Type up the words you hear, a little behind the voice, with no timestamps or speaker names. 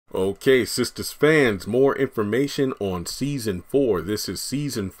Okay, Sistas fans, more information on Season 4. This is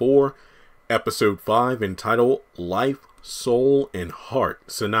Season 4, Episode 5, entitled Life, Soul, and Heart.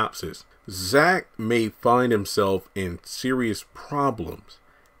 Synopsis. Zach may find himself in serious problems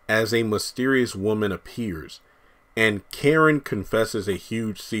as a mysterious woman appears, and Karen confesses a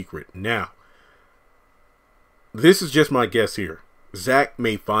huge secret. Now, this is just my guess here. Zach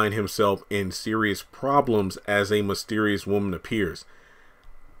may find himself in serious problems as a mysterious woman appears.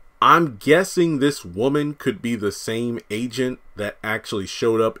 I'm guessing this woman could be the same agent that actually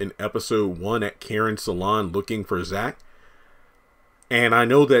showed up in episode 1 at Karen's salon looking for Zach. And I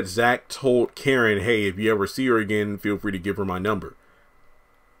know that Zach told Karen, hey, if you ever see her again, feel free to give her my number.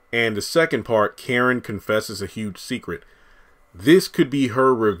 And the second part, Karen confesses a huge secret. This could be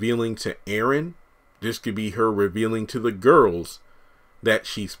her revealing to Aaron. This could be her revealing to the girls that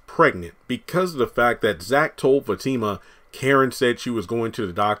she's pregnant, because of the fact that Zach told Fatima Karen said she was going to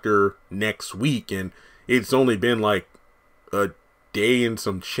the doctor next week, and it's only been like a day and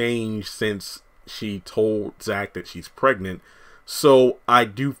some change since she told Zach that she's pregnant. So I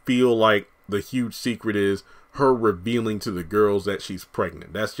do feel like the huge secret is her revealing to the girls that she's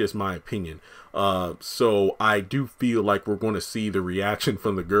pregnant. That's just my opinion. So I do feel like we're going to see the reaction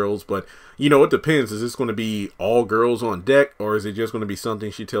from the girls, but you know, it depends. Is this going to be all girls on deck, or is it just going to be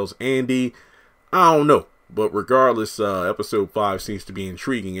something she tells Andy? I don't know. But regardless, episode 5 seems to be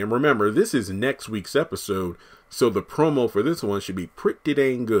intriguing. And remember, this is next week's episode, so the promo for this one should be pretty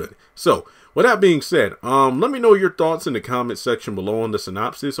dang good. So, with that being said, let me know your thoughts in the comment section below on the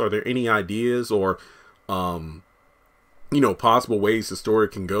synopsis. Are there any ideas or, you know, possible ways the story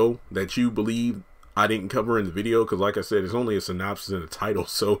can go that you believe I didn't cover in the video? Because like I said, it's only a synopsis and a title,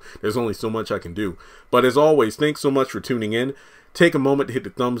 so there's only so much I can do. But as always, thanks so much for tuning in. Take a moment to hit the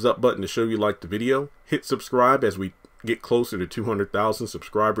thumbs up button to show you like the video. Hit subscribe as we get closer to 200,000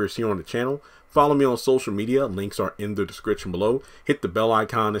 subscribers here on the channel. Follow me on social media. Links are in the description below. Hit the bell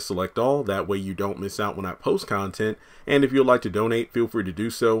icon and select all. That way you don't miss out when I post content. And if you'd like to donate, feel free to do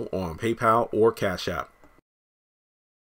so on PayPal or Cash App.